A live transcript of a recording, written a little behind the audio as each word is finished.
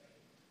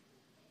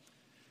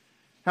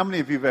How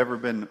many of you have ever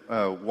been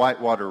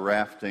whitewater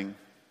rafting?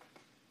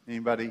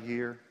 Anybody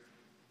here?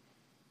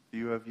 A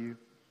few of you?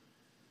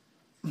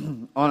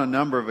 On a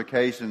number of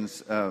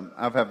occasions,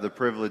 I've had the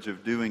privilege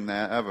of doing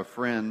that. I have a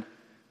friend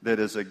that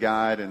is a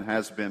guide and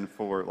has been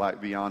for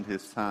like beyond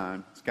his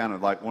time. It's kind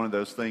of like one of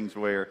those things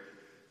where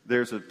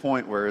there's a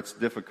point where it's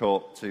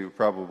difficult to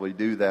probably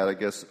do that, I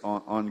guess,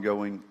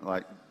 ongoing,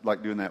 like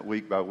doing that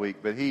week by week.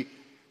 But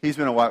he's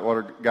been a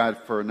whitewater guide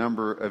for a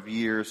number of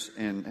years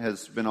and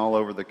has been all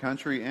over the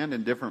country and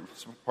in different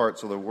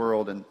parts of the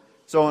world. And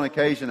so on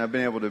occasion, I've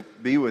been able to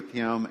be with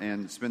him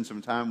and spend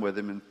some time with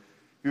him. And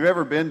if you've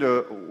ever been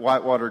to a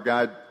whitewater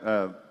guide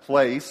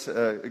place,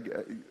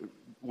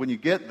 when you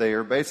get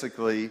there,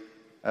 basically,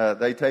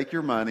 they take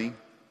your money.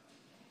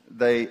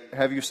 They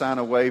have you sign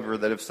a waiver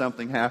that if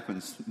something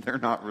happens, they're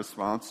not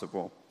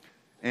responsible.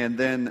 And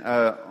then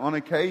on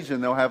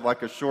occasion, they'll have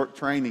like a short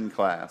training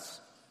class.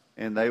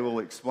 And they will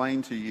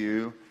explain to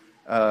you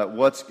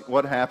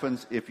what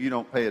happens if you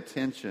don't pay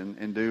attention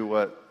and do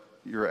what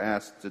you're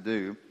asked to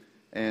do.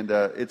 And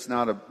it's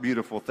not a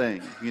beautiful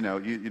thing. You know,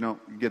 you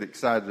don't get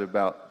excited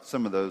about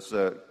some of those,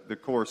 the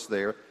course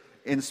there.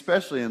 And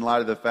especially in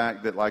light of the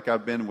fact that, like,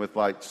 I've been with,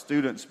 like,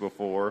 students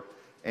before,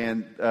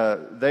 and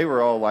they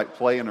were all, like,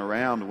 playing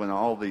around when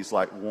all these,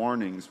 like,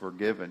 warnings were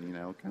given, you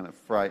know, kind of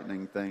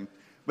frightening thing.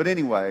 But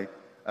anyway,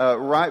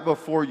 right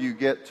before you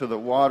get to the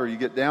water, you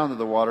get down to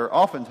the water,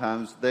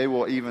 oftentimes they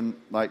will even,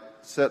 like,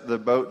 set the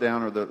boat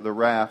down or the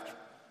raft,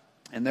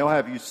 and they'll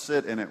have you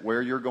sit in it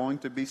where you're going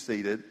to be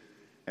seated,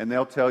 and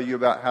they'll tell you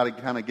about how to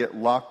kind of get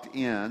locked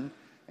in,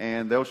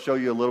 and they'll show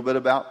you a little bit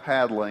about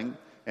paddling,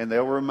 and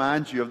they'll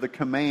remind you of the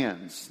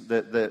commands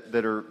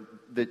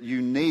that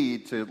you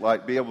need to,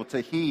 like, be able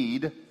to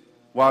heed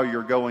while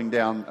you're going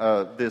down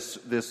this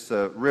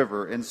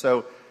river. And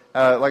so,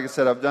 like I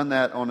said, I've done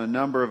that on a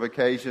number of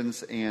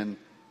occasions, and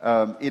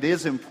it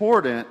is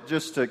important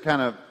just to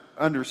kind of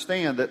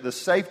understand that the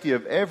safety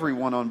of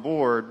everyone on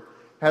board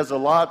has a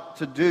lot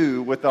to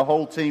do with the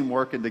whole team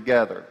working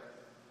together.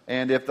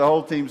 And if the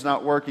whole team's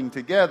not working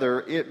together,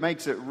 it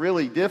makes it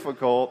really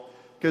difficult,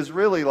 because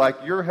really, like,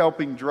 you're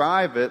helping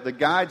drive it, the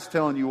guide's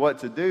telling you what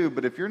to do,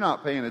 but if you're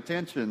not paying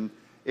attention,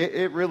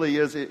 it really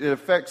is, it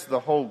affects the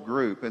whole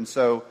group. And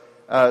so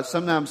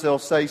sometimes they'll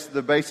say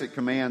the basic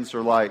commands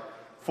are like,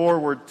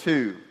 forward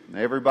 2,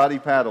 everybody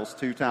paddles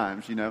 2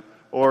 times, you know.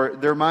 Or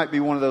there might be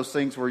one of those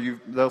things where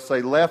they'll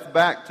say left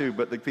back 2,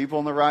 but the people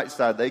on the right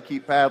side, they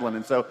keep paddling.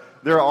 And so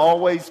they're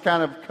always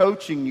kind of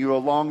coaching you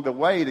along the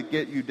way to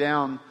get you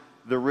down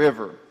the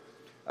river.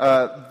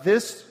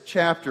 This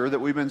chapter that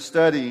we've been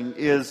studying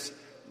is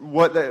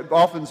what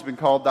often has been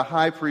called the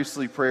high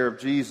priestly prayer of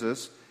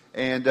Jesus.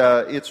 And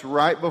it's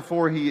right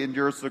before he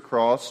endures the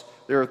cross.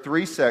 There are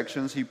 3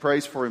 sections. He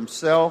prays for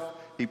himself,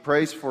 he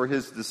prays for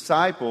his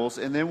disciples,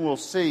 and then we'll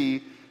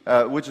see,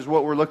 which is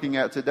what we're looking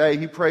at today,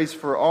 he prays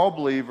for all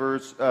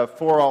believers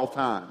for all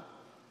time.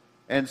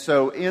 And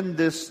so in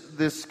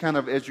this kind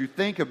of, as you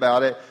think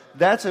about it,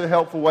 that's a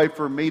helpful way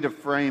for me to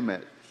frame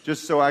it,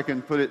 just so I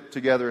can put it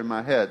together in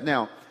my head.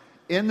 Now,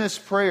 in this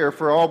prayer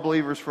for all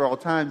believers for all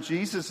time,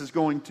 Jesus is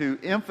going to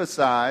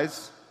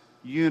emphasize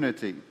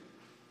unity.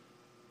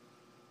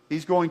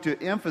 He's going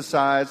to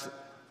emphasize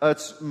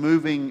us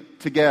moving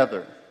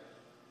together.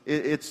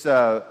 It's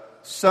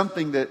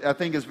something that I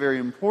think is very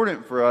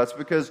important for us,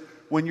 because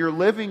when you're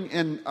living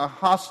in a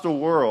hostile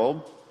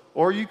world,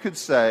 or you could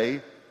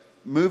say,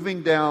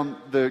 moving down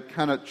the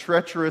kind of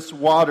treacherous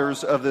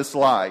waters of this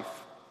life,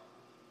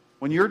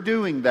 when you're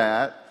doing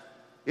that,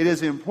 it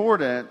is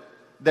important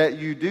that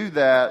you do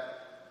that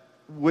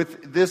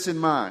with this in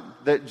mind,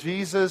 that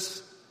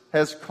Jesus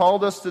has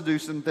called us to do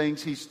some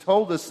things, he's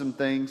told us some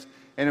things,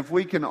 and if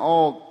we can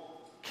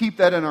all keep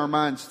that in our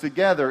minds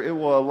together, it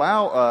will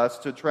allow us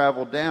to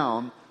travel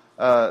down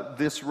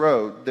this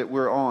road that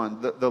we're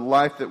on, the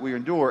life that we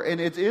endure.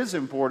 And it is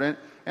important,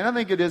 and I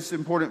think it is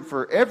important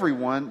for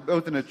everyone,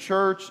 both in a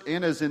church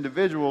and as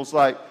individuals.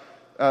 Like,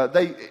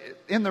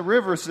 in the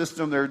river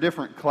system, there are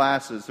different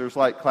classes. There's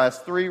like class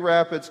 3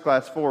 rapids,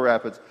 class 4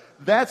 rapids.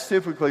 That's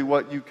typically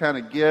what you kind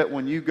of get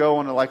when you go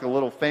on a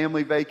little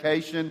family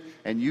vacation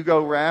and you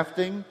go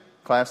rafting.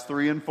 Class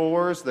 3 and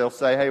 4s, they'll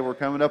say, hey, we're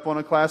coming up on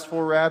a class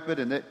 4 rapid.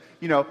 And,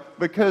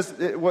 because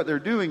what they're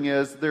doing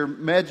is they're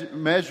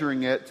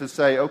measuring it to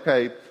say,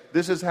 okay,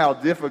 this is how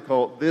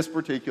difficult this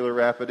particular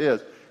rapid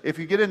is. If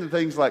you get into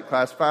things like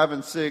class 5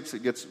 and 6,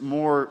 it gets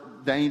more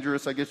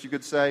dangerous, I guess you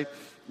could say.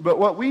 But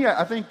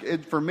I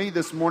think for me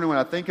this morning, when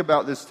I think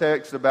about this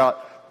text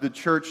about the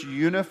church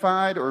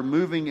unified or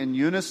moving in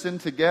unison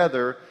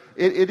together,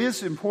 it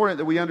is important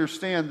that we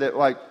understand that,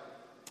 like,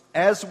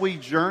 as we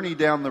journey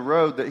down the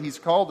road that he's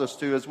called us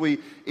to, as we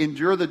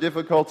endure the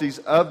difficulties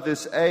of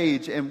this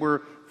age and we're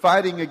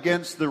fighting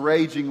against the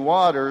raging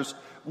waters,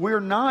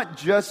 we're not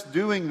just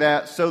doing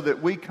that so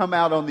that we come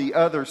out on the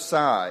other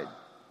side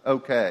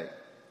okay.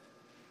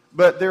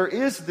 But there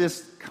is this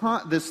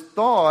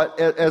thought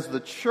as the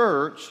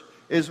church,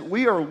 is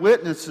we are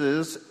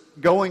witnesses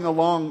going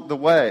along the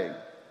way.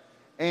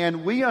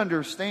 And we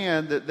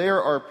understand that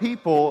there are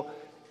people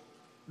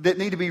that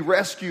need to be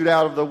rescued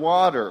out of the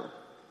water,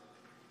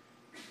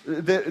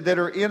 that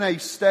are in a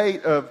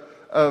state of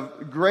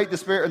great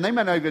despair, and they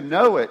may not even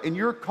know it, and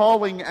you're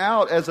calling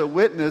out as a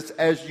witness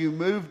as you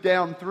move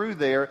down through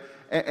there.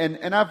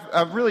 And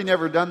I've really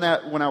never done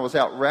that when I was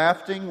out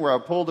rafting, where I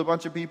pulled a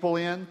bunch of people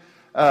in.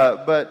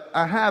 But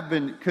I have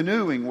been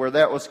canoeing where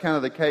that was kind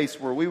of the case,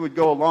 where we would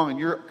go along and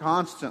you're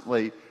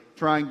constantly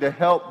trying to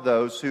help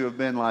those who have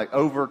been like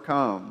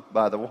overcome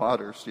by the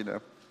waters, you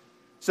know.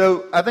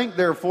 So I think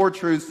there are 4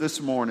 truths this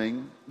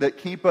morning that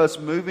keep us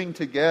moving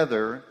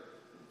together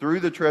through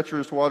the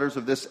treacherous waters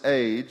of this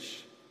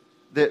age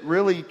that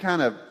really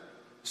kind of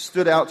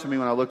stood out to me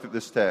when I looked at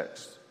this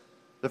text.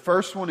 The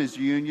first one is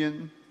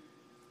union,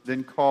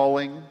 then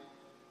calling,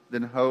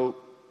 then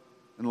hope,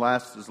 and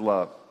last is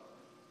love.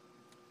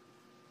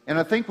 And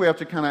I think we have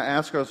to kind of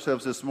ask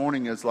ourselves this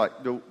morning is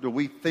like, do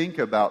we think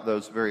about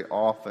those very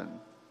often?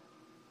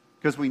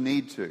 Because we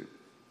need to.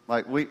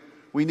 Like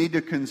we need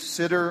to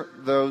consider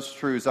those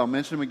truths. I'll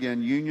mention them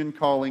again: union,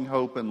 calling,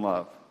 hope, and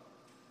love.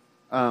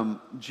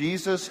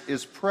 Jesus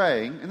is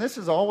praying, and this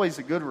is always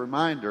a good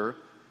reminder,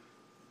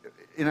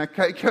 and I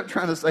kept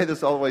trying to say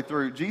this all the way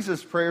through,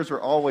 Jesus' prayers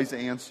are always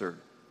answered.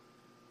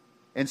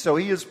 And so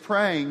he is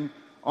praying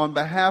on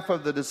behalf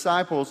of the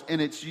disciples, and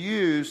it's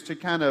used to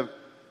kind of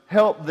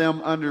help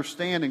them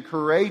understand and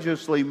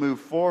courageously move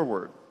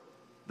forward.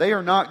 They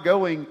are not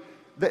going,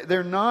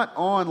 they're not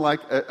on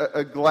like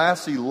a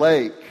glassy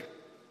lake,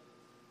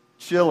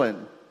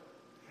 chilling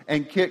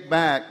and kick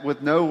back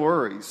with no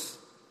worries.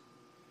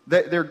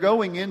 They're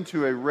going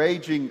into a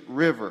raging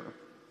river.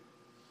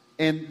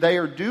 And they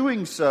are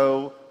doing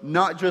so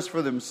not just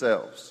for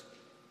themselves,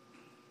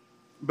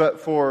 but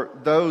for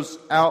those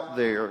out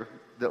there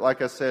that,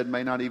 like I said,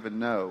 may not even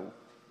know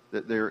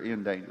that they're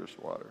in dangerous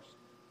waters.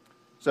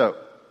 So,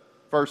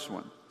 first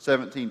one,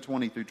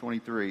 17:20 through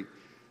 23,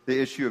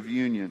 the issue of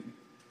union.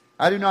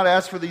 I do not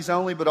ask for these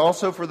only, but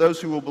also for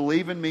those who will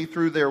believe in me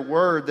through their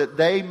word, that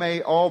they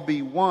may all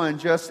be one,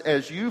 just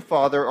as you,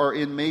 Father, are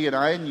in me and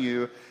I in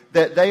you,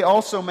 that they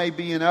also may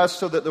be in us,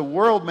 so that the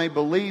world may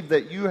believe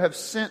that you have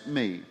sent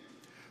me.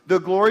 The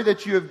glory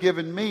that you have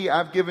given me,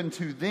 I've given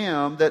to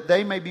them, that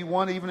they may be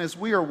one even as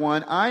we are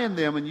one, I and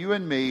them and you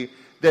and me,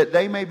 that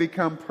they may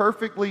become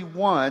perfectly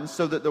one,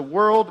 so that the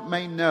world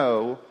may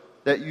know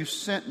that you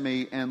sent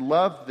me and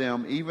loved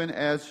them even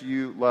as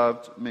you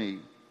loved me.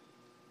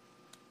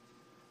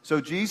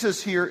 So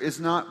Jesus here is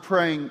not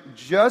praying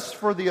just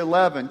for the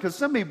 11, because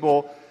some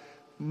people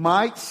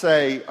might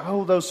say,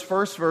 oh, those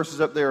first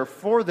verses up there are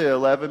for the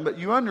 11, but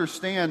you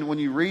understand when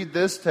you read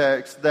this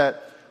text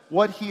that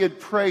what he had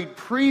prayed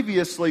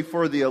previously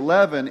for the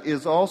 11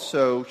 is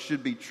also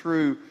should be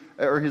true,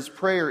 or his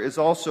prayer is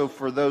also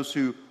for those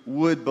who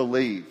would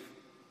believe.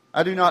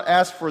 I do not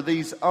ask for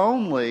these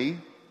only,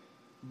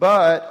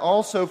 but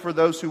also for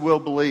those who will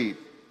believe.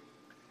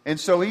 And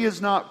so he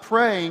is not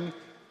praying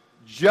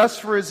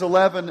just for his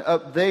 11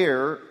 up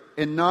there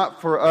and not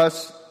for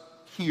us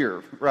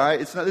here, right?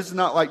 This is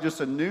not like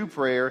just a new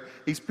prayer.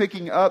 He's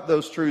picking up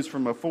those truths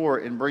from before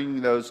and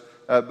bringing those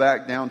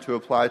back down to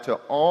apply to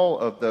all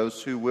of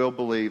those who will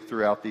believe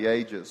throughout the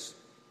ages.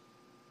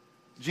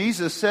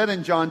 Jesus said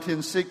in John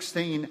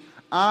 10:16,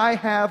 I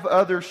have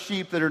other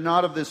sheep that are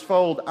not of this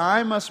fold.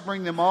 I must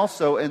bring them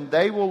also, and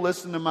they will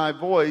listen to my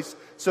voice.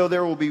 So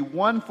there will be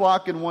one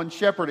flock and one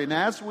shepherd. And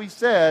as we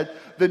said,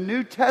 the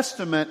New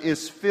Testament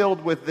is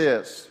filled with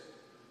this.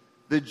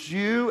 The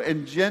Jew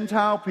and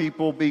Gentile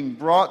people being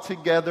brought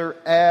together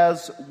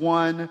as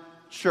one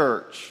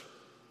church.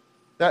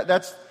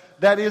 That's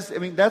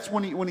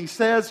when he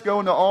says, go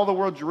into all the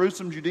world,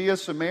 Jerusalem, Judea,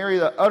 Samaria,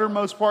 the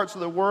uttermost parts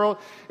of the world.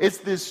 It's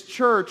this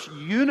church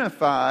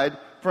unified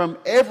from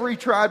every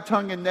tribe,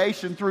 tongue, and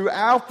nation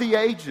throughout the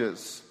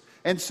ages.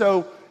 And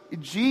so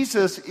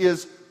Jesus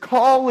is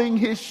calling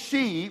his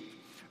sheep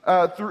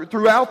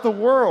throughout the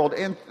world.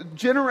 And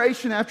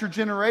generation after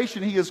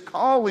generation, he is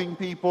calling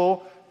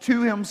people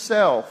to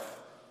himself.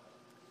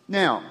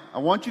 Now, I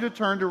want you to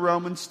turn to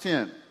Romans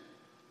 10.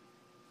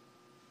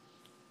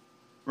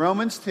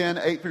 Romans 10,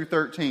 8 through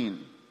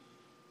 13.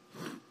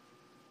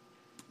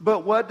 But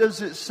what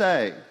does it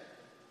say?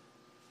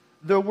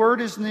 The word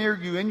is near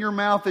you, in your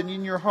mouth and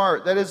in your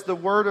heart. That is the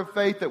word of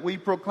faith that we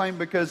proclaim,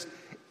 because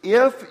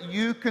if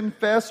you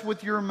confess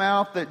with your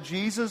mouth that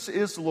Jesus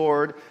is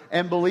Lord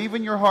and believe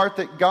in your heart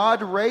that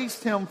God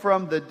raised him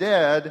from the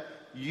dead,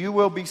 you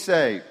will be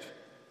saved.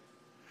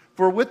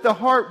 For with the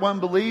heart one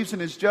believes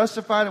and is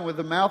justified, and with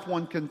the mouth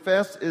one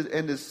confesses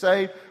and is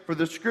saved. For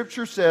the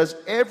Scripture says,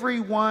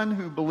 everyone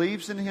who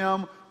believes in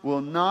him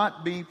will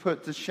not be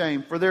put to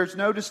shame. For there is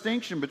no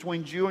distinction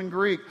between Jew and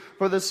Greek.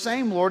 For the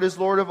same Lord is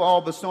Lord of all,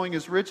 bestowing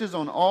his riches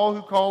on all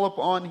who call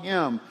upon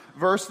him.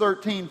 Verse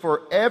 13,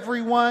 for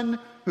everyone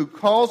who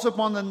calls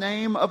upon the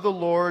name of the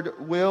Lord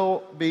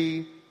will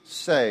be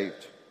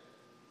saved.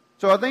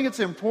 So I think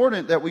it's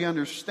important that we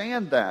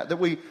understand that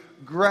we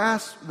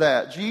grasp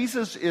that.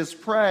 Jesus is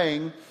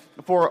praying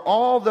for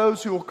all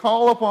those who will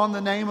call upon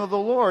the name of the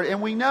Lord.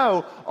 And we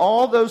know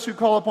all those who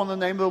call upon the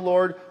name of the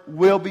Lord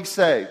will be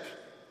saved.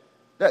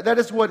 That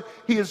is what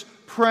he is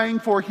praying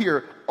for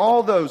here.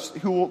 All those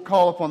who will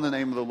call upon the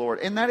name of the Lord.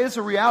 And that is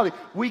a reality.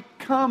 We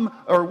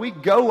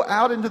go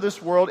out into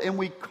this world and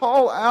we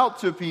call out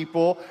to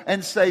people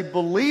and say,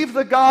 believe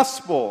the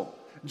gospel.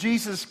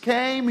 Jesus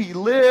came, he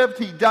lived,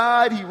 he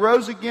died, he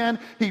rose again,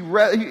 he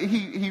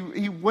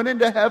went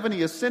into heaven,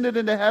 he ascended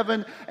into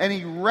heaven, and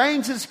he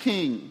reigns as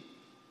king.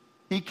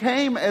 He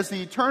came as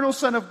the eternal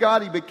Son of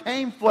God, he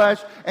became flesh,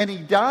 and he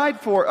died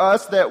for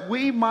us that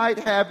we might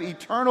have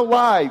eternal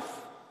life.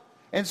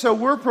 And so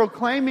we're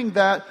proclaiming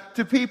that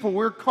to people.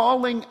 We're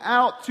calling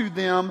out to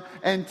them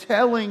and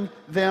telling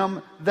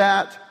them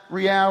that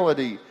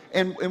reality.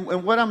 And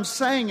what I'm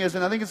saying is,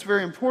 and I think it's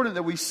very important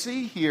that we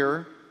see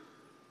here,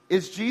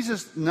 is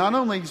Jesus not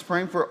only he's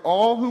praying for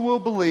all who will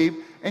believe,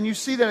 and you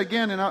see that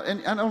again, and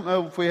I don't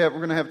know if we're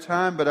going to have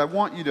time, but I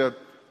want you to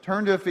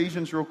turn to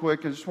Ephesians real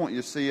quick. I just want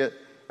you to see it.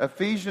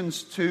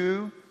 Ephesians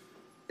 2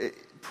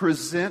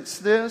 presents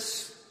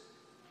this.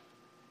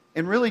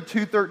 And really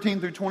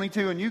 2:13 through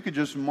 22, and you could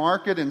just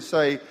mark it and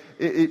say,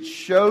 it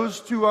shows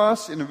to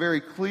us in a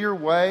very clear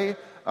way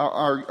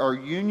our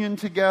union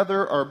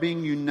together, our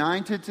being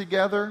united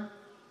together.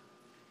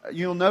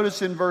 You'll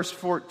notice in verse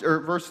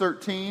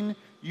 13,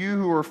 you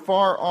who are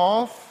far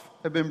off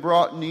have been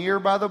brought near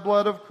by the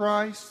blood of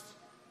Christ.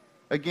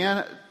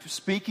 Again,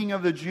 speaking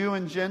of the Jew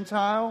and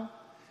Gentile,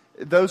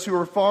 those who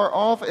are far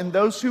off and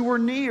those who were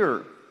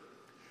near.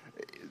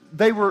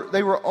 They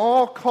were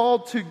all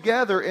called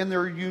together and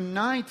they're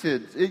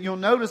united. You'll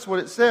notice what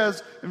it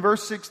says in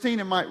verse 16.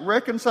 It might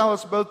reconcile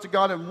us both to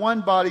God in one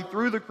body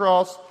through the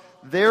cross,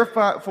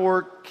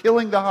 therefore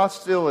killing the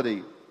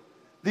hostility.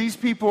 These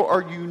people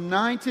are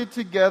united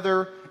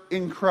together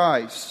in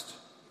Christ.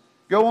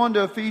 Go on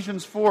to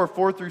Ephesians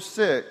 4 through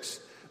 6.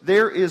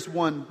 There is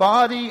one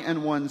body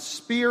and one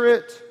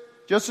Spirit,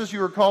 just as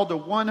you are called to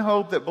one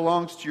hope that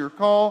belongs to your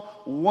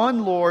call,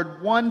 one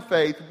Lord, one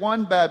faith,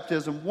 one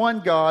baptism,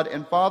 one God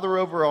and Father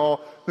over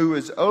all, who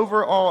is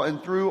over all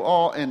and through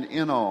all and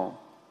in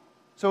all.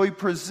 So he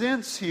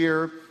presents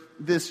here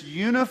this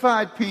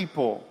unified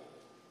people.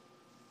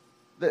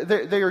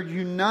 They are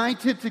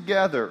united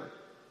together.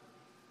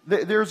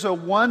 There's a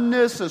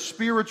oneness, a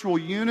spiritual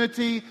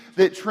unity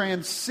that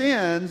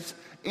transcends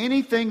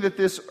anything that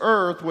this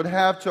earth would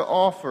have to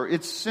offer.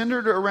 It's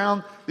centered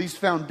around these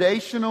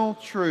foundational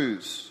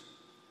truths.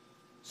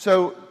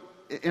 So,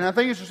 and I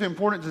think it's just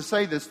important to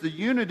say this, the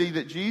unity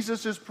that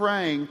Jesus is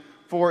praying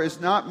for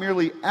is not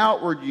merely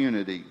outward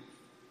unity.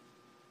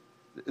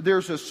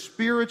 There's a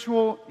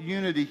spiritual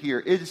unity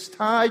here. It is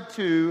tied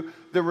to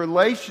the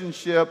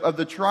relationship of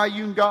the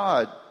triune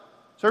God.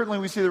 Certainly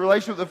we see the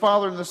relationship with the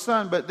Father and the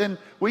Son, but then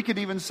we could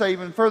even say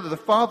even further, the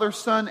Father,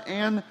 Son,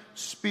 and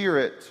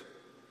Spirit.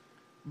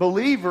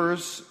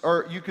 Believers,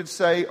 or you could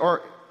say,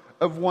 are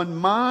of one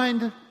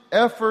mind,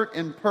 effort,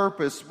 and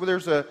purpose. Well,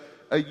 there's a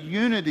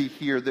unity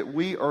here that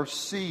we are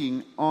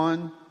seeing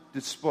on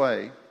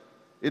display.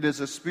 It is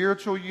a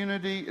spiritual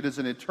unity. It is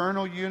an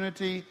eternal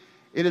unity.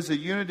 It is a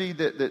unity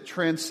that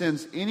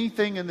transcends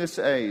anything in this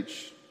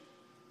age.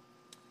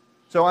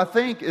 So I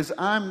think as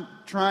I'm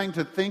trying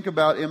to think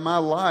about in my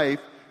life,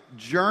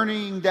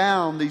 journeying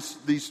down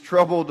these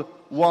troubled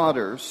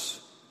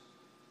waters,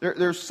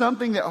 there's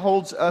something that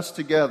holds us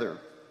together.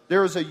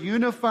 There is a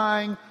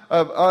unifying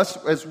of us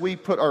as we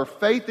put our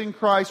faith in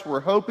Christ. We're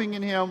hoping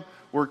in Him.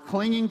 We're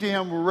clinging to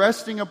Him. We're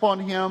resting upon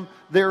Him.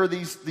 There are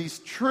these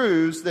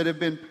truths that have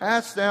been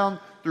passed down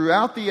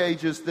throughout the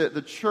ages that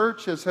the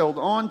church has held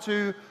on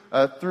to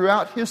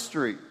throughout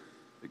history.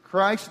 That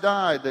Christ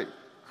died, that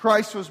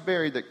Christ was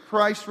buried, that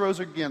Christ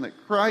rose again,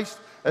 that Christ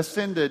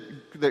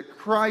ascended, that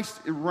Christ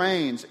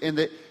reigns, and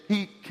that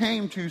He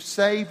came to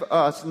save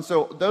us. And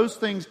so those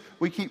things,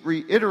 we keep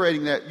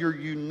reiterating that you're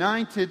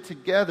united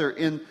together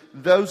in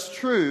those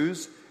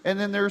truths. And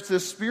then there's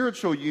this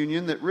spiritual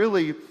union that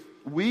really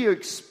we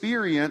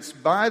experience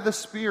by the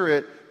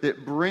Spirit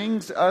that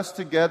brings us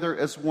together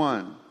as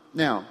one.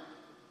 Now,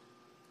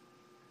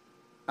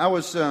 I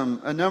was,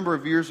 a number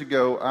of years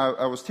ago,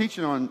 I was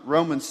teaching on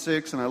Romans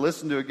 6, and I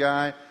listened to a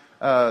guy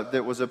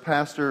that was a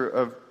pastor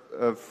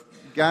of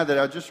guy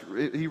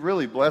that he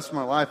really blessed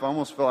my life. I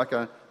almost felt like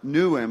I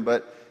knew him,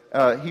 but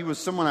he was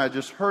someone I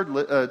just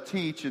heard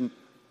teach, and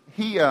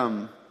he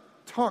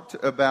talked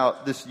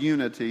about this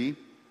unity,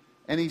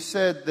 and he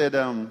said that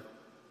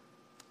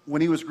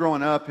when he was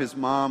growing up, his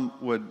mom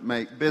would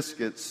make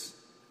biscuits,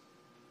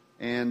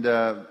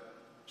 and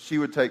she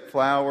would take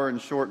flour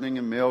and shortening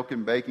and milk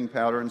and baking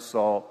powder and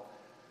salt.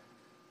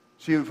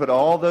 She would put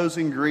all those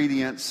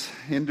ingredients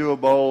into a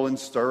bowl and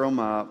stir them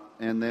up,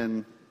 and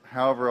then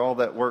however all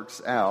that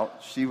works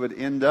out, she would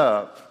end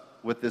up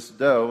with this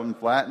dough and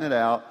flatten it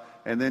out,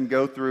 and then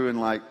go through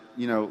and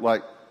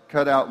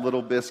cut out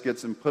little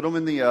biscuits and put them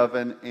in the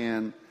oven,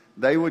 and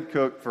they would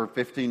cook for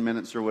 15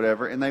 minutes or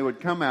whatever, and they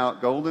would come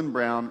out golden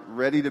brown,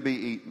 ready to be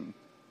eaten.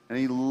 And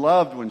he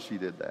loved when she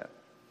did that.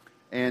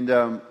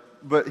 And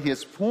but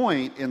his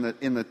point in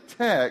the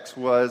text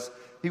was,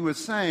 he was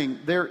saying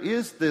there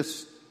is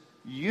this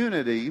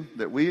unity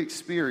that we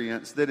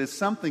experience that is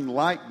something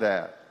like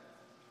that.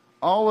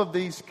 all of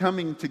these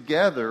coming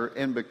together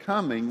and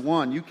becoming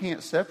one, you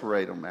can't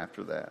separate them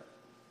after that.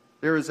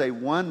 There is a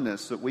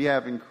oneness that we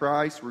have in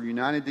Christ. We're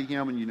united to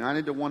Him and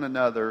united to one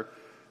another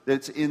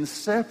that's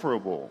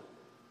inseparable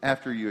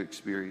after you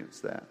experience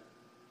that.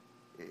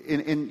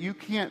 And you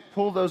can't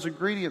pull those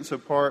ingredients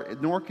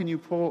apart, nor can you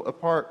pull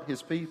apart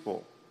His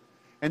people.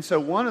 And so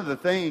one of the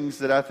things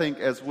that I think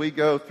as we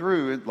go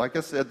through, like I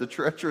said, the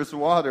treacherous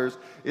waters,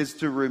 is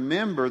to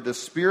remember the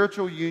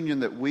spiritual union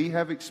that we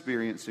have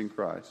experienced in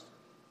Christ.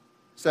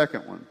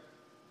 Second one,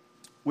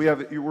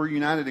 we're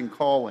united in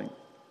calling.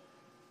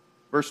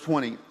 Verse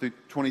 20 through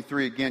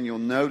 23, again, you'll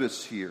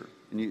notice here.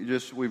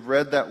 And we've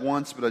read that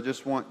once, but I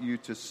just want you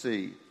to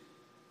see.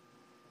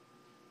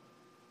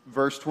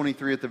 Verse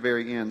 23 at the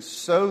very end.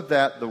 So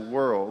that the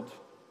world...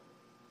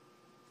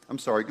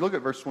 look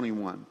at verse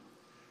 21.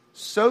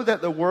 So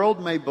that the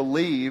world may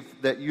believe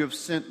that you have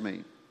sent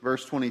me.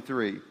 Verse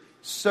 23.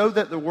 So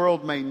that the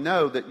world may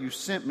know that you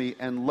sent me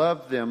and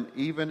loved them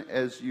even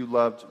as you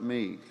loved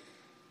me.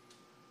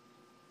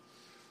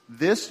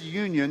 This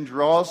union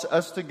draws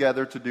us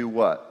together to do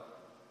what?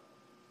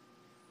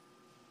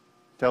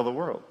 Tell the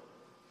world.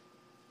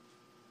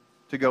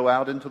 To go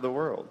out into the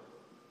world.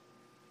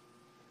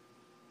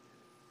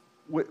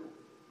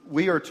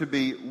 We are to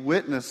be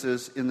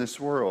witnesses in this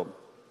world.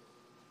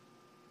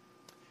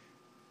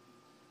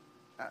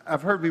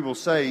 I've heard people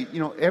say,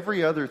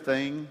 every other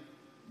thing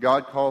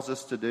God calls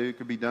us to do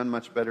could be done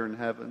much better in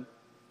heaven.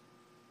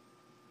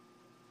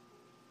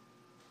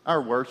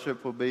 Our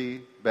worship will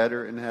be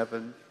better in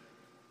heaven.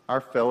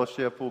 Our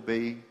fellowship will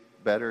be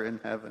better in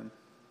heaven.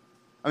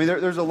 I mean,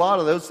 there's a lot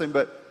of those things,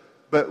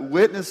 but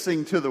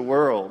witnessing to the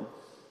world,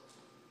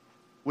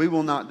 we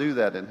will not do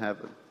that in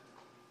heaven.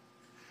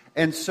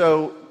 And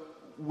so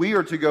we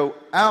are to go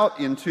out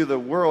into the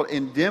world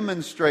and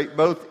demonstrate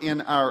both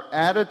in our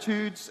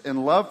attitudes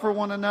and love for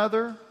one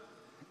another,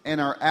 and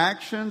our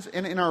actions,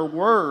 and in our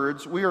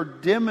words, we are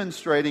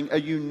demonstrating a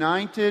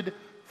united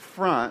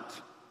front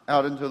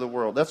out into the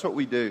world. That's what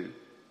we do.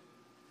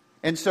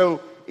 And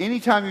so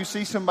anytime you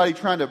see somebody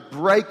trying to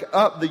break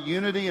up the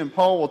unity, and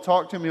Paul will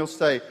talk to him, he'll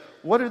say,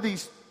 what are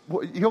these...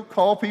 He'll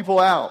call people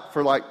out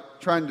for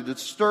trying to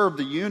disturb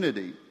the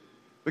unity.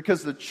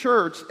 Because the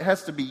church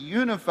has to be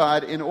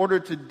unified in order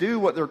to do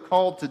what they're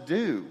called to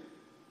do.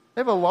 They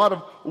have a lot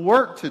of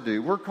work to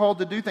do. We're called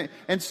to do things.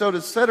 And so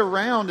to sit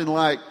around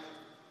and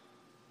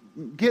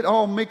get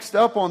all mixed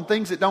up on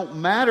things that don't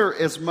matter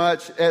as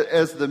much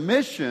as the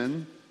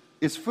mission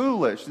is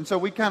foolish. And so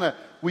we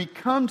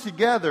come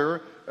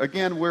together.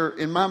 Again,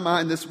 in my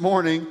mind this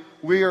morning,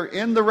 we are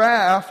in the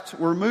raft.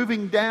 We're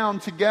moving down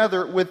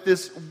together with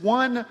this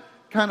one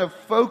kind of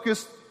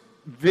focused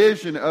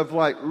vision of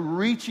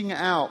reaching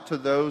out to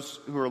those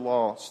who are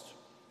lost.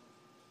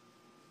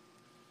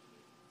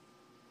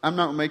 I'm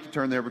not going to make you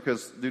turn there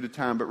because due to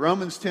time, but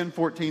Romans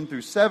 10:14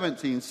 through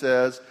 17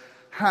 says,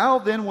 how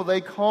then will they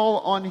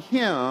call on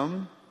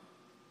Him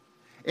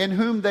in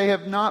whom they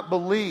have not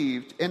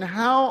believed? And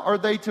how are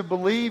they to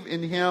believe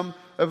in Him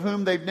of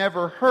whom they've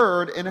never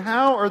heard? And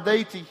how are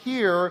they to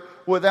hear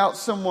without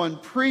someone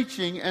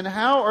preaching? And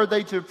how are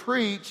they to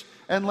preach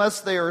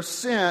unless they are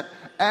sent?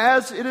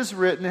 As it is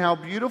written, how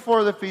beautiful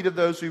are the feet of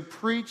those who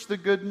preach the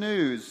good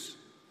news.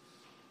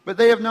 But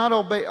they have not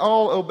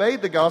all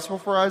obeyed the gospel,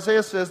 for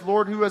Isaiah says,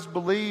 Lord, who has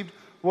believed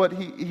what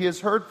he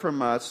has heard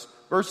from us?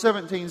 Verse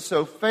 17,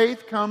 so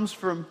faith comes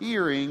from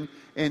hearing,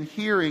 and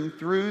hearing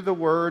through the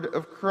word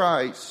of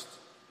Christ.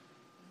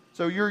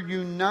 So you're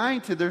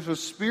united. There's a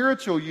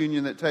spiritual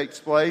union that takes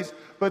place,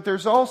 but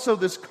there's also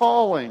this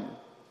calling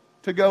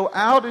to go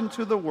out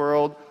into the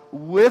world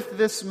with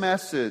this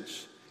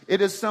message. It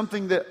is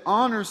something that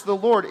honors the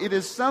Lord. It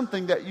is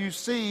something that you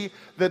see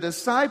the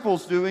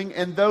disciples doing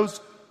and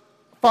those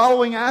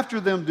following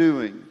after them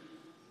doing.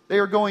 They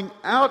are going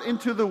out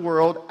into the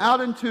world, out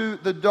into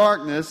the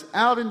darkness,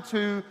 out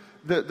into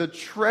the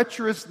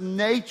treacherous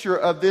nature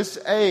of this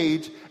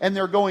age, and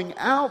they're going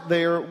out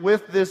there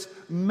with this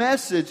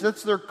message.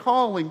 That's their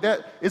calling.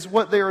 That is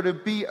what they are to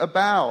be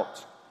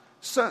about.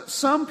 So,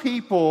 some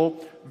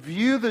people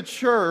view the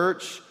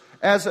church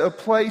as a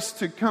place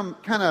to come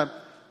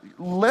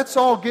let's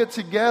all get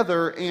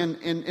together,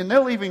 and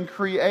they'll even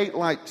create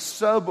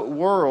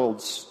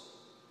sub-worlds.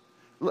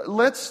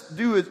 Let's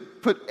do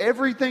it, put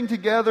everything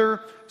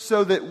together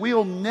so that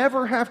we'll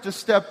never have to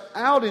step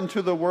out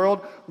into the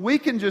world. We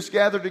can just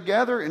gather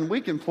together and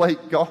we can play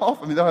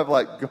golf. I mean, they'll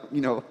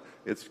have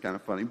it's kind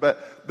of funny,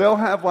 but they'll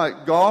have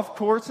golf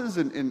courses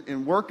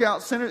and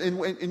workout centers,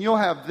 and you'll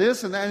have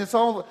this and that,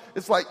 and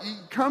it's like,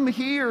 come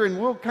here and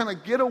we'll kind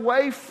of get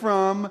away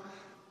from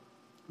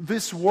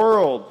this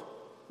world.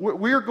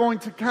 We're going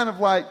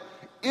to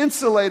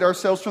insulate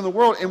ourselves from the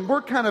world, and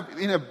we're kind of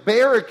in a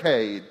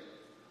barricade.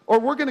 Or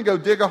we're going to go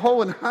dig a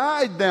hole and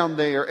hide down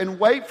there and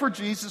wait for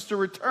Jesus to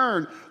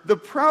return. The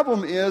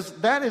problem is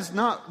that's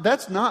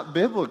not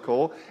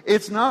biblical.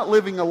 It's not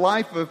living a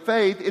life of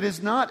faith. It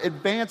is not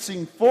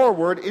advancing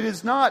forward. It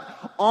is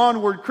not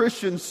onward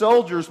Christian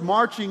soldiers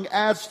marching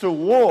as to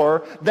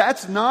war.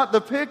 That's not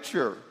the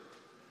picture.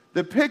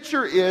 The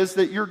picture is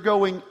that you're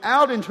going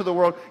out into the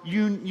world,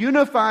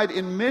 unified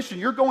in mission.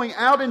 You're going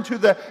out into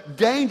the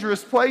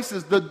dangerous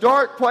places, the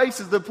dark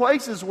places, the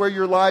places where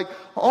you're like,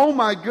 oh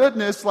my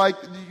goodness, like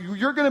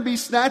you're going to be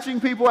snatching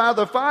people out of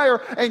the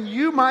fire and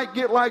you might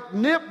get like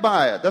nipped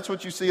by it. That's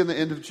what you see in the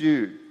end of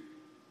Jude.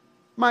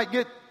 Might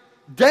get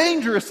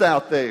dangerous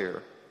out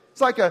there.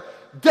 It's like a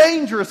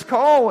dangerous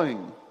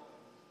calling.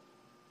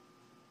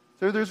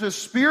 So there's a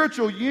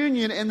spiritual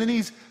union, and then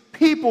these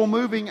people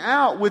moving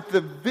out with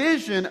the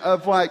vision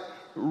of like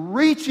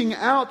reaching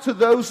out to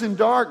those in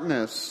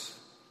darkness.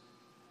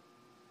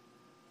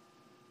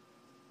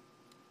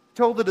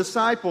 Told the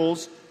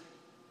disciples,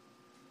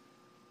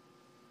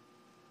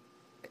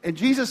 and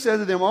Jesus said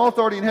to them, all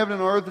authority in heaven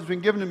and on earth has been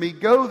given to me.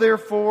 Go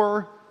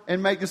therefore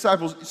and make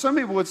disciples. Some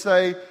people would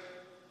say,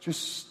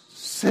 just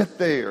sit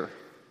there.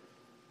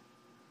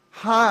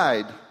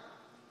 Hide.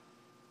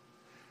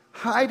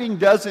 Hiding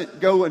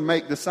doesn't go and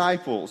make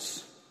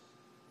disciples.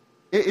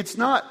 It's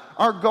not,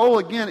 our goal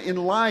again in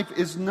life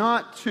is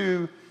not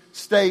to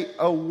stay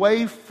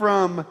away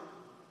from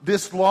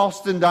this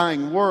lost and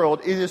dying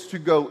world. It is to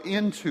go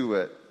into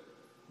it.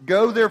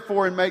 Go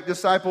therefore and make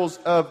disciples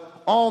of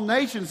all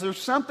nations. There's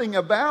something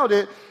about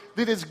it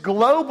that is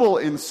global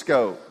in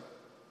scope.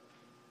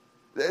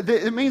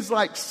 It means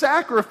like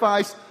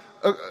sacrifice.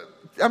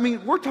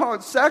 We're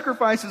talking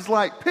sacrifices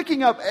like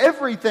picking up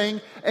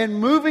everything and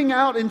moving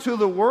out into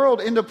the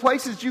world, into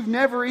places you've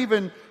never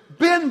even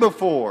been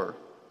before.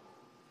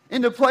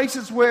 Into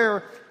places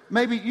where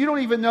maybe you don't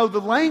even know the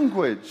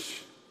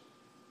language.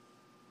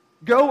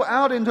 Go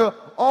out into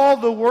all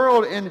the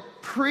world and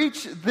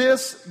preach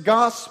this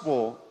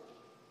gospel.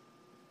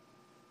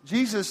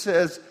 Jesus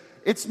says,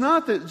 it's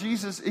not that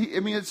Jesus,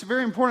 it's a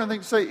very important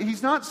thing to say.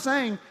 He's not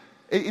saying,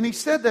 and he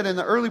said that in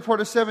the early part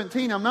of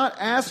 17, I'm not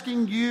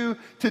asking you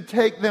to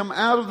take them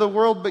out of the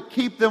world, but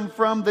keep them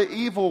from the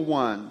evil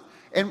one.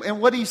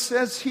 And what he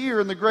says here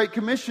in the Great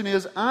Commission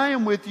is, I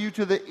am with you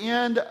to the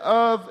end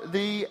of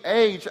the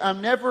age.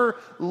 I'm never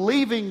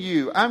leaving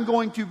you. I'm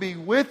going to be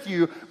with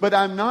you, but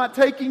I'm not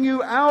taking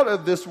you out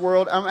of this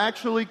world. I'm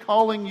actually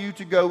calling you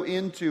to go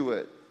into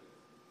it.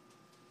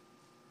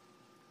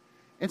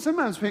 And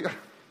sometimes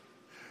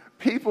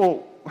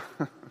people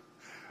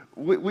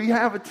we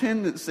have a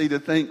tendency to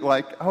think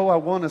like, oh, I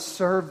want to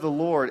serve the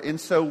Lord. And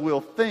so we'll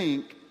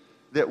think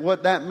that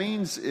what that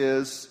means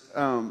is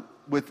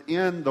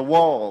within the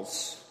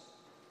walls.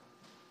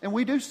 And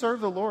we do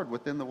serve the Lord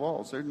within the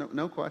walls. There's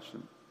no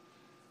question.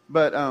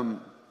 But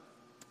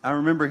I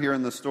remember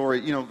hearing the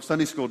story.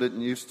 Sunday school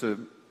didn't used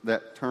to,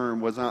 that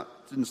term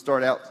didn't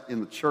start out in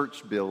the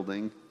church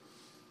building.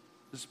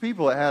 There's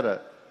people that had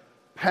a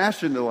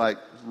passion to like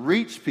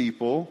reach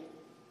people.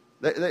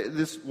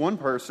 This one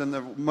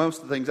person,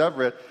 most of the things I've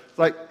read, it's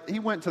like he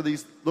went to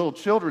these little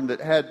children that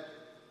had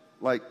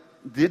like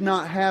did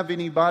not have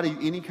anybody,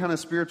 any kind of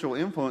spiritual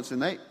influence,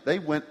 and he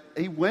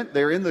went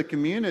there in the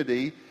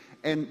community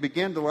and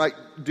began to like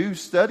do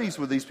studies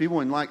with these people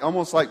and like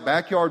almost like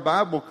backyard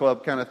Bible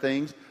club kind of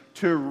things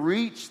to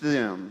reach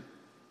them,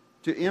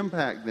 to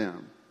impact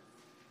them,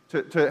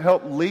 to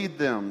help lead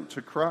them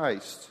to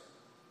Christ.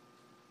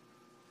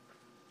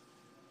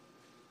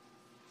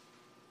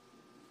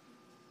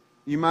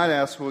 You might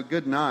ask, well,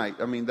 good night.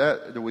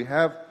 Do we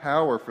have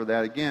power for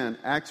that? Again,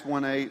 Acts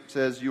 1:8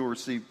 says you will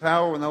receive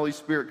power when the Holy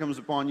Spirit comes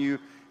upon you,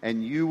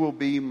 and you will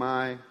be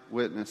my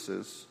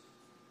witnesses.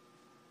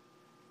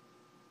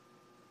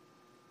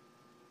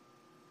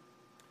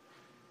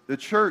 The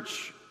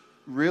church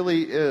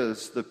really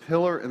is the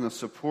pillar and the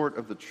support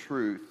of the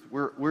truth.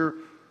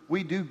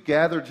 We do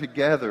gather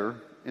together,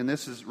 and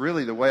this is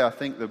really the way I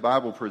think the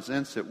Bible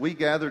presents it. We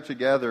gather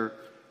together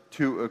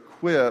to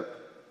equip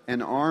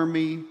an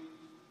army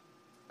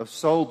of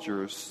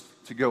soldiers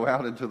to go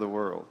out into the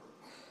world.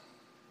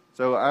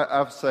 So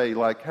I say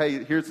like,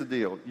 hey, here's the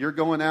deal. You're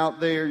going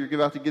out there. You're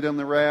about to get on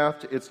the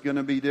raft. It's going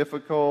to be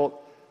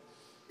difficult.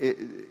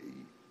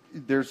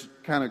 There's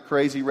kind of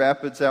crazy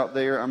rapids out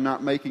there. I'm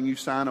not making you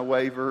sign a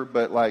waiver,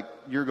 but like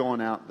you're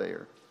going out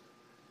there.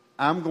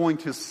 I'm going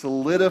to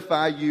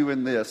solidify you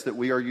in this, that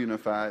we are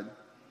unified.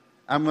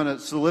 I'm going to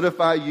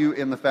solidify you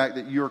in the fact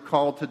that you're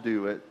called to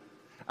do it.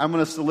 I'm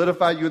going to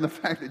solidify you in the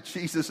fact that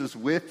Jesus is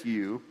with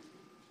you.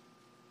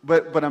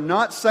 But I'm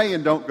not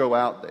saying don't go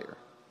out there.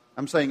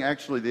 I'm saying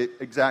actually the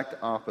exact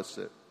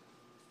opposite.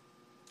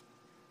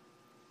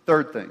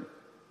 Third thing.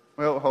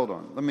 Well, hold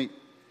on.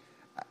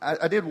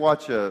 I did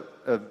watch some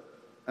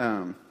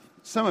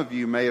of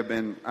you may have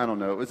been, I don't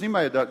know. Was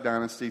anybody a Duck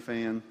Dynasty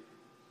fan?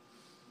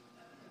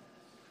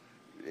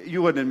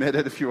 You wouldn't admit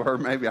it if you were,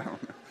 maybe, I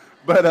don't know.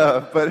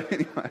 But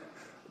anyway,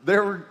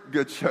 there were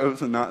good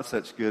shows and not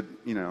such good,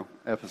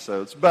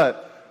 episodes.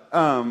 But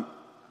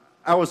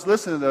I was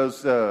listening to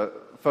those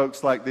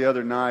folks like the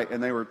other night,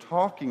 and they were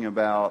talking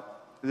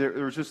about, there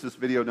was just this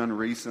video done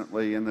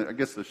recently, and I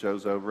guess the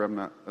show's over, I'm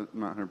not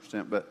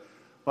 100%, but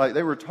like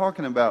they were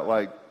talking about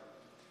like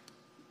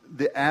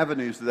the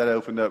avenues that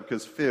opened up,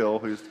 because Phil,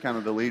 who's kind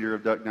of the leader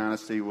of Duck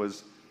Dynasty,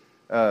 was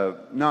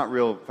not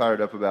real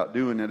fired up about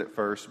doing it at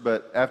first,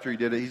 but after he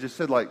did it, he just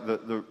said like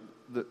the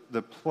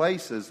the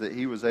places that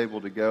he was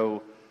able to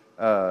go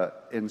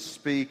and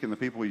speak, and the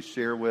people he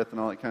shared with and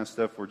all that kind of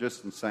stuff were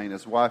just insane.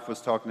 His wife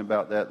was talking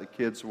about that, the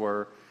kids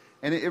were.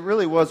 And it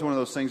really was one of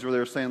those things where they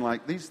were saying,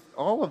 like,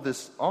 all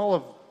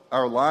of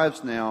our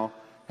lives now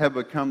have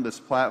become this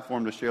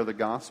platform to share the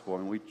gospel,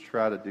 and we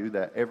try to do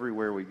that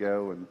everywhere we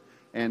go.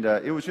 And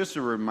it was just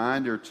a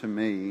reminder to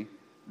me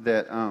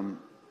that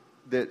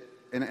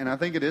and I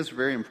think it is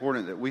very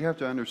important that we have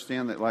to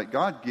understand that, like,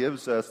 God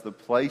gives us the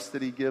place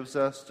that he gives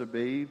us to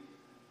be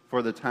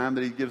for the time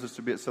that he gives us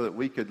to be, so that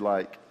we could,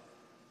 like,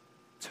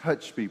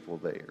 touch people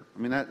there. I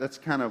mean, that's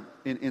kind of,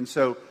 and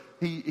so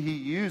he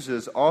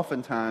uses,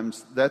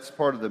 oftentimes, that's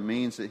part of the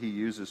means that he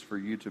uses for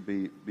you to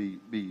be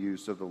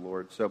used of the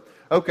Lord. So,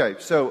 okay,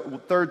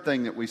 so third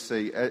thing that we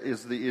see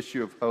is the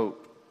issue of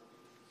hope.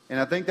 And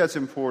I think that's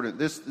important.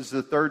 This is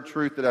the third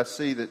truth that I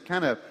see that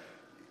kind of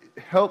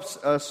helps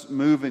us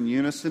move in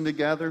unison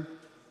together.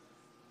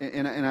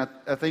 And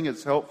I think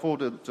it's helpful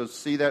to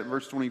see that in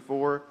verse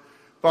 24.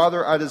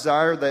 Father, I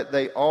desire that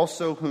they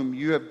also whom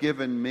you have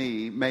given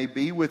me may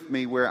be with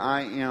me where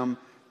I am,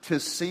 to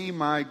see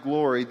my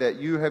glory that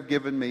you have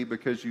given me,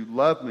 because you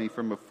loved me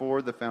from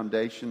before the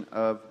foundation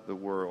of the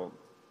world.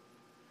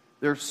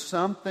 There's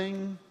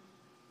something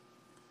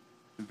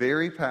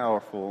very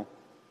powerful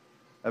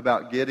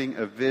about getting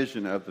a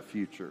vision of the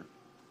future.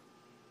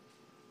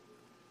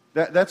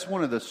 That's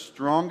one of the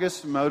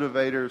strongest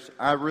motivators,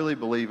 I really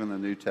believe, in the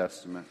New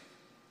Testament.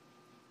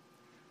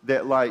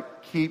 That,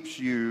 like, keeps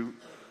you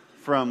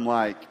from,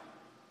 like,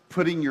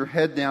 putting your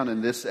head down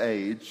in this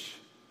age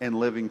and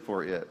living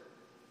for it.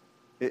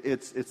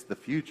 It's the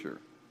future.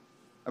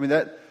 I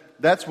mean,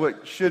 that's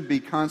what should be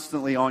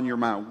constantly on your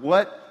mind.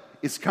 What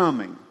is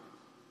coming?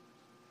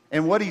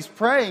 And what he's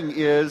praying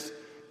is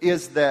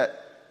that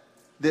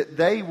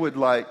they would,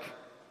 like,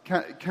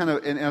 kind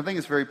of, and I think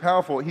it's very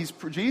powerful.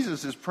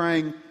 Jesus is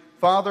praying,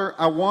 Father,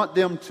 I want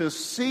them to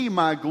see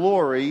my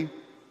glory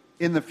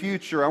in the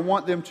future. I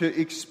want them to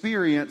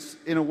experience,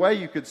 in a way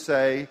you could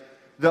say,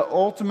 the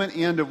ultimate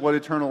end of what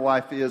eternal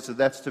life is, and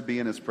that's to be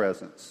in his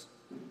presence.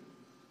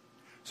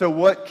 So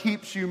what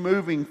keeps you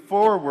moving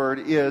forward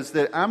is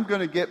that I'm going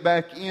to get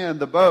back in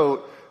the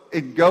boat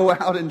and go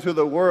out into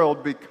the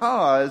world,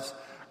 because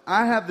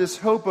I have this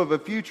hope of a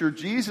future.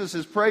 Jesus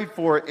has prayed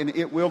for it, and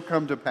it will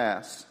come to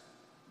pass.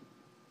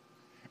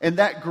 And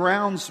that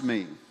grounds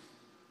me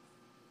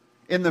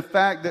in the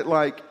fact that,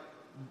 like,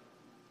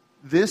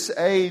 this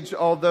age,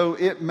 although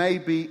it may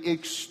be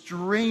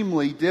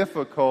extremely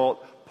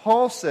difficult,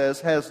 Paul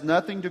says has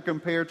nothing to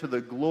compare to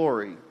the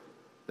glory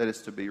that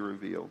is to be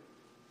revealed.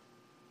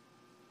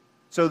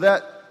 So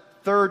that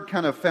third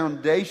kind of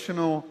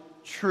foundational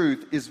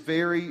truth is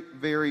very,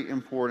 very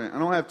important. I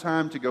don't have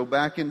time to go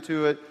back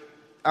into it.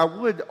 I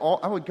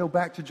would go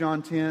back to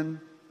John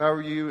 10, if I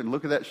were you, and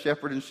look at that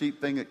shepherd and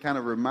sheep thing that kind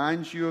of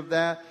reminds you of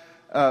that.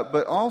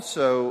 But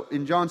also,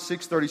 in John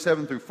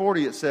 6:37 through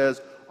 40, it says,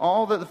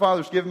 all that the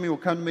Father's given me will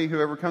come to me.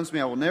 Whoever comes to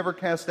me I will never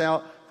cast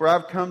out. For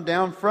I've come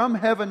down from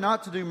heaven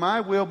not to do my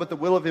will, but the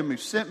will of him who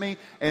sent me.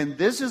 And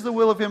this is the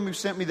will of him who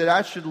sent me, that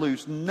I should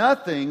lose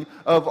nothing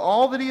of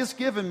all that he has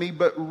given me,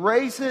 but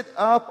raise it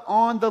up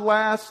on the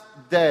last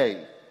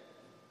day.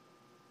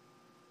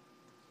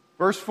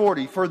 Verse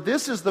 40, for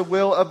this is the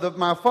will of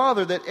my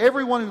Father, that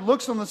everyone who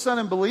looks on the Son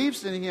and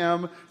believes in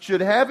him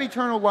should have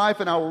eternal life,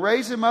 and I will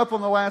raise him up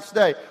on the last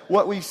day.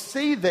 What we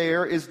see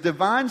there is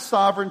divine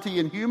sovereignty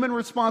and human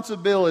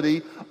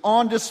responsibility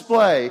on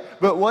display.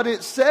 But what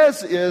it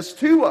says is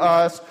to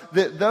us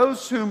that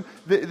those whom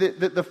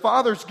the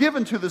Father's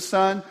given to the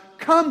Son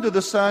come to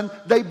the Son,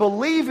 they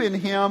believe in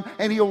him,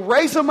 and he'll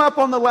raise them up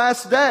on the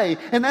last day.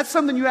 And that's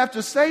something you have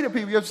to say to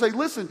people. You have to say,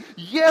 listen,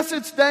 yes,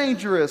 it's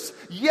dangerous.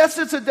 Yes,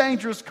 it's a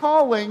dangerous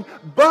calling,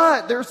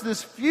 but there's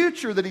this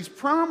future that he's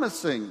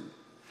promising.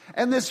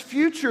 And this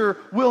future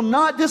will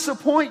not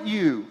disappoint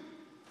you.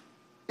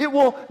 It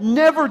will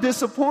never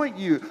disappoint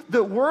you.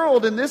 The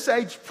world in this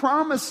age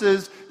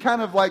promises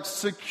kind of like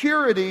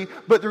security,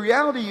 but the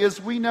reality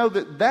is we know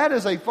that that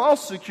is a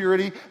false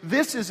security.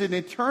 This is an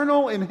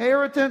eternal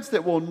inheritance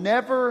that will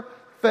never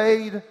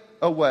fade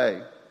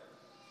away.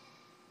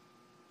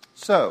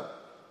 So,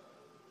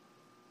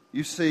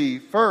 you see,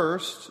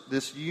 first,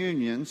 this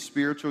union,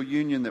 spiritual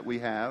union that we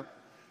have.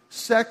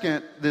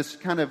 Second, this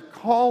kind of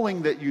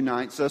calling that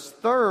unites us.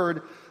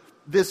 Third,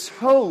 this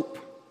hope.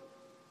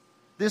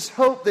 This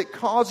hope that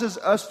causes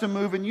us to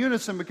move in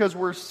unison, because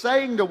we're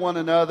saying to one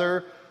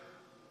another,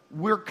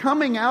 we're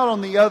coming out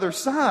on the other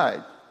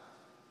side.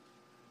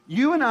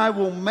 You and I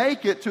will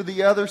make it to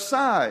the other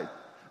side.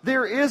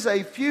 There is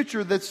a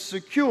future that's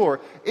secure.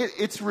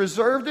 It's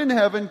reserved in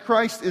heaven.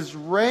 Christ is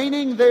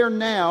reigning there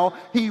now.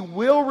 He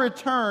will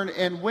return,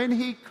 and when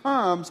he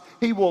comes,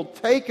 he will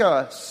take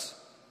us.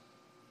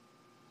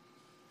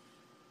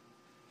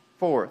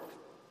 Fourth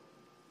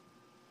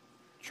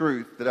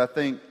truth that I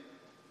think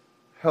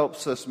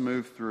helps us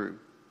move through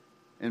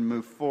and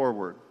move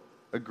forward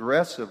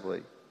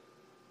aggressively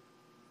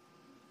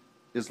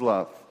is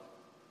love.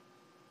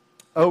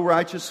 O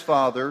righteous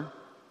Father,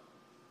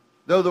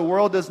 Though the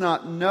world does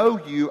not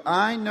know you,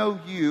 I know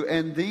you,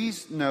 and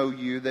these know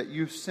you, that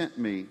you sent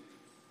me.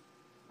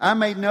 I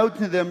made known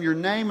to them your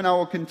name, and I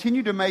will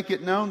continue to make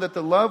it known, that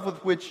the love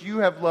with which you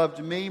have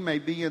loved me may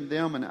be in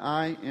them and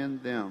I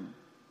in them.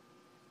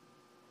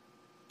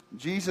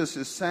 Jesus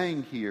is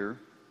saying here,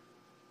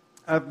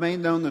 I've made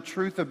known the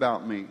truth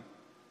about me.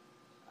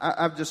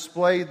 I've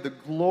displayed the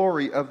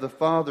glory of the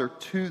Father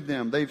to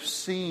them. They've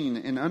seen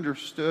and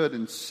understood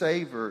and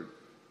savored.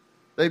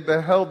 They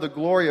beheld the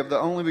glory of the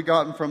only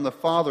begotten from the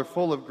Father,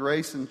 full of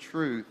grace and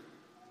truth.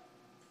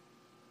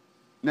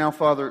 Now,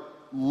 Father,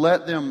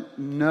 let them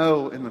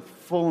know in the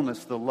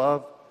fullness the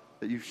love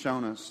that you've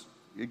shown us.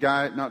 A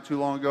guy not too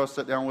long ago I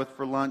sat down with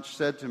for lunch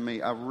said to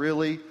me, I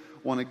really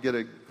want to get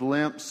a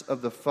glimpse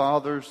of the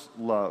Father's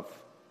love.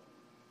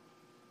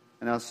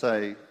 And I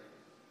say,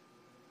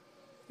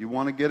 you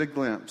want to get a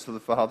glimpse of the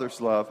Father's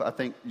love, I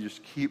think you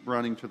just keep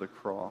running to the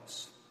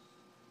cross.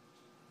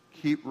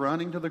 Keep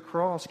running to the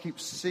cross. Keep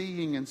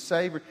seeing and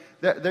savoring.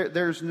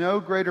 There's no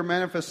greater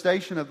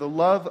manifestation of the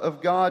love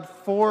of God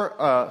for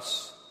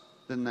us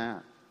than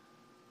that.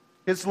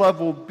 His love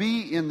will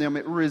be in them.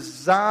 It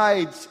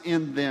resides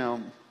in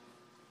them.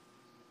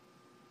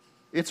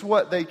 It's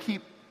what they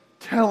keep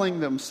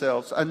telling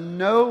themselves. I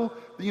know,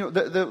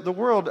 the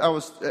world, I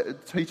was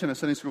teaching a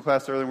Sunday school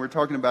class earlier, and we were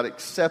talking about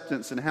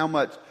acceptance and how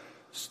much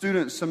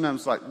students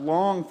sometimes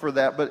long for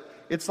that, but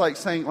it's like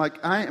saying,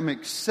 I am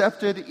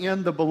accepted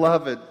in the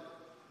beloved.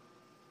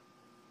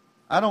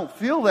 I don't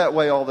feel that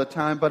way all the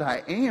time, but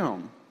I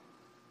am.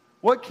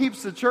 What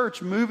keeps the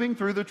church moving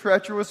through the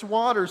treacherous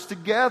waters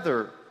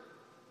together?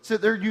 So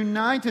they're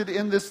united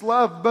in this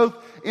love, both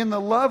in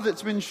the love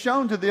that's been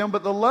shown to them,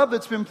 but the love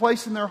that's been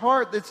placed in their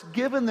heart that's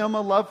given them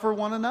a love for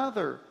one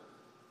another.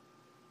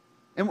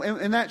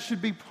 And that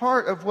should be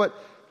part of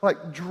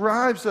what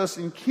drives us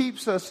and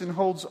keeps us and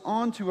holds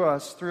on to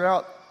us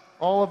throughout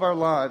all of our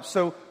lives.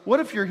 So what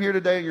if you're here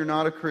today and you're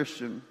not a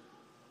Christian?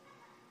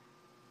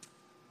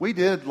 We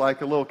did a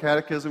little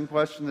catechism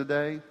question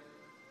today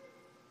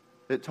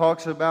that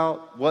talks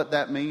about what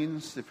that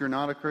means if you're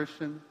not a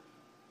Christian.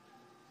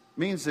 It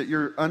means that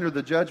you're under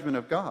the judgment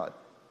of God.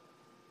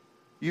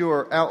 You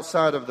are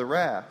outside of the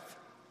wrath.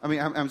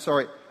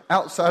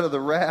 Outside of the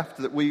raft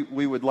that we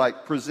would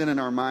present in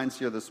our minds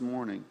here this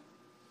morning.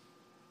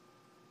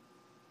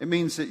 It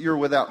means that you're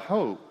without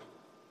hope.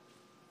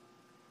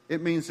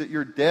 It means that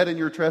you're dead in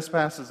your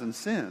trespasses and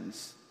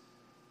sins.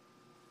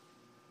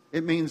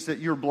 It means that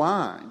you're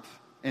blind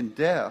and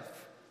deaf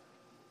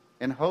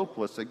and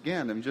hopeless.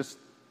 Again,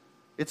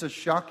 it's a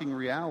shocking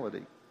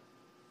reality.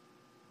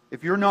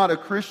 If you're not a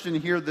Christian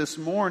here this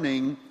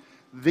morning,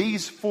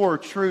 these 4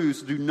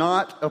 truths do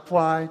not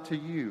apply to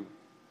you.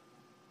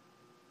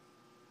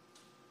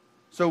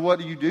 So what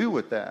do you do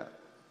with that?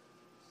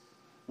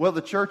 Well,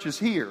 the church is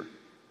here.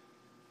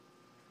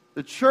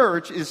 The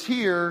church is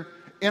here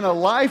in a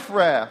life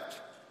raft.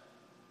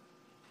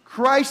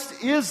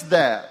 Christ is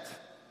that.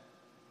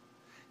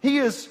 He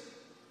is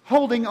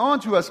holding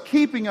on to us,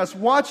 keeping us,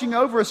 watching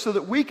over us so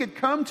that we could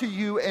come to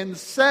you and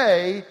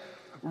say,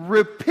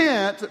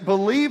 repent,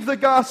 believe the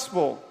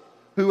gospel.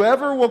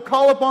 Whoever will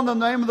call upon the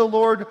name of the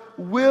Lord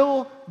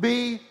will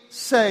be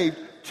saved.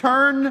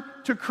 Turn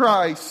to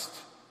Christ.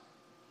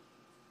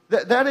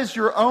 That is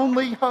your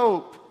only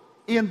hope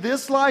in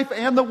this life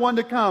and the one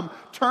to come.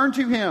 Turn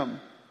to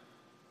Him.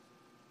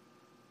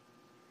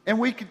 And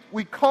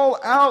we call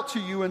out to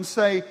you and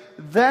say,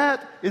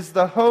 that is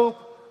the hope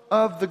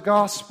of the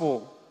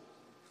gospel.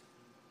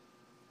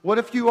 What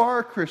if you are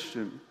a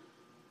Christian?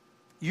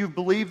 You've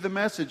believed the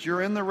message.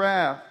 You're in the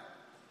raft.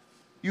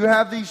 You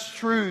have these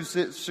truths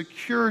that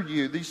secure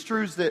you. These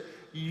truths that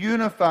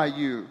unify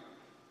you.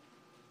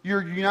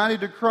 You're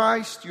united to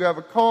Christ. You have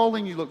a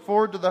calling. You look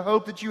forward to the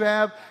hope that you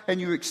have.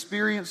 And you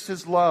experience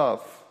His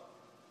love.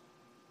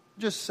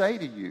 Just say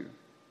to you,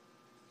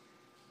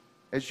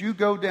 as you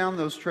go down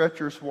those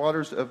treacherous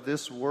waters of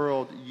this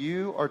world,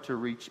 you are to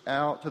reach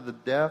out to the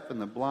deaf and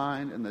the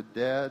blind and the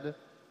dead.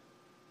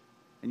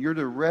 And you're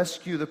to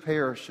rescue the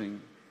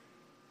perishing.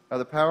 By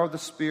the power of the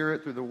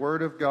Spirit, through the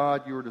Word of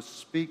God, you are to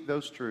speak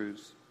those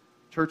truths.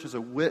 Church is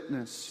a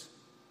witness.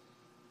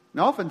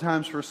 And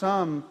oftentimes for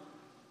some,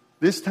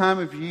 this time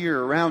of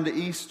year, around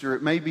Easter,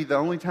 it may be the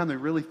only time they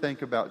really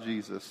think about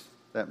Jesus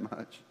that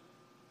much.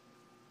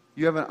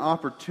 You have an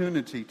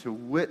opportunity to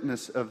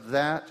witness of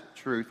that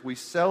truth. We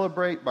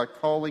celebrate by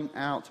calling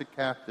out to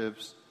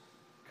captives,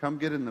 come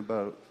get in the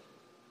boat.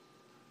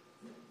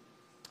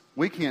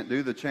 We can't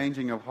do the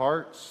changing of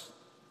hearts,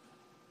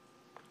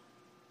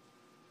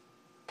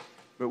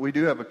 but we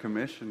do have a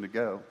commission to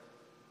go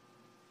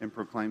and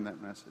proclaim that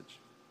message.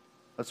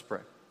 Let's pray.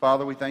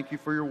 Father, we thank you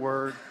for your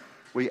word.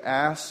 We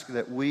ask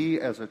that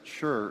we as a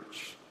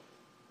church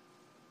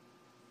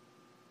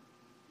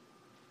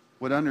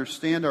would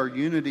understand our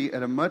unity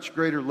at a much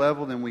greater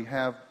level than we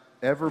have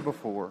ever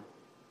before.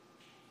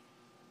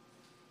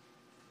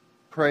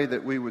 Pray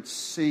that we would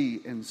see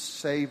and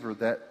savor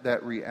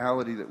that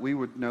reality, that we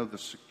would know the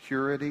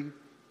security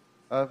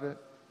of it.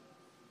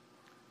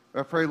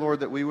 I pray,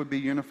 Lord, that we would be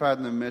unified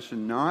in the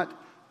mission, not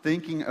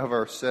thinking of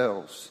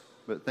ourselves,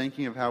 but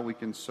thinking of how we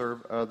can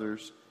serve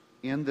others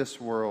in this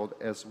world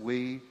as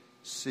we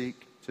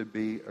seek to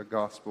be a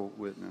gospel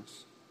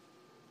witness.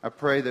 I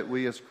pray that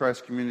we as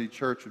Christ Community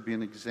Church would be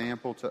an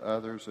example to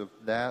others of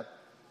that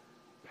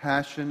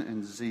passion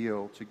and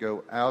zeal to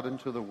go out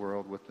into the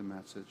world with the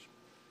message.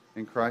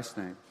 In Christ's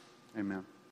name, amen.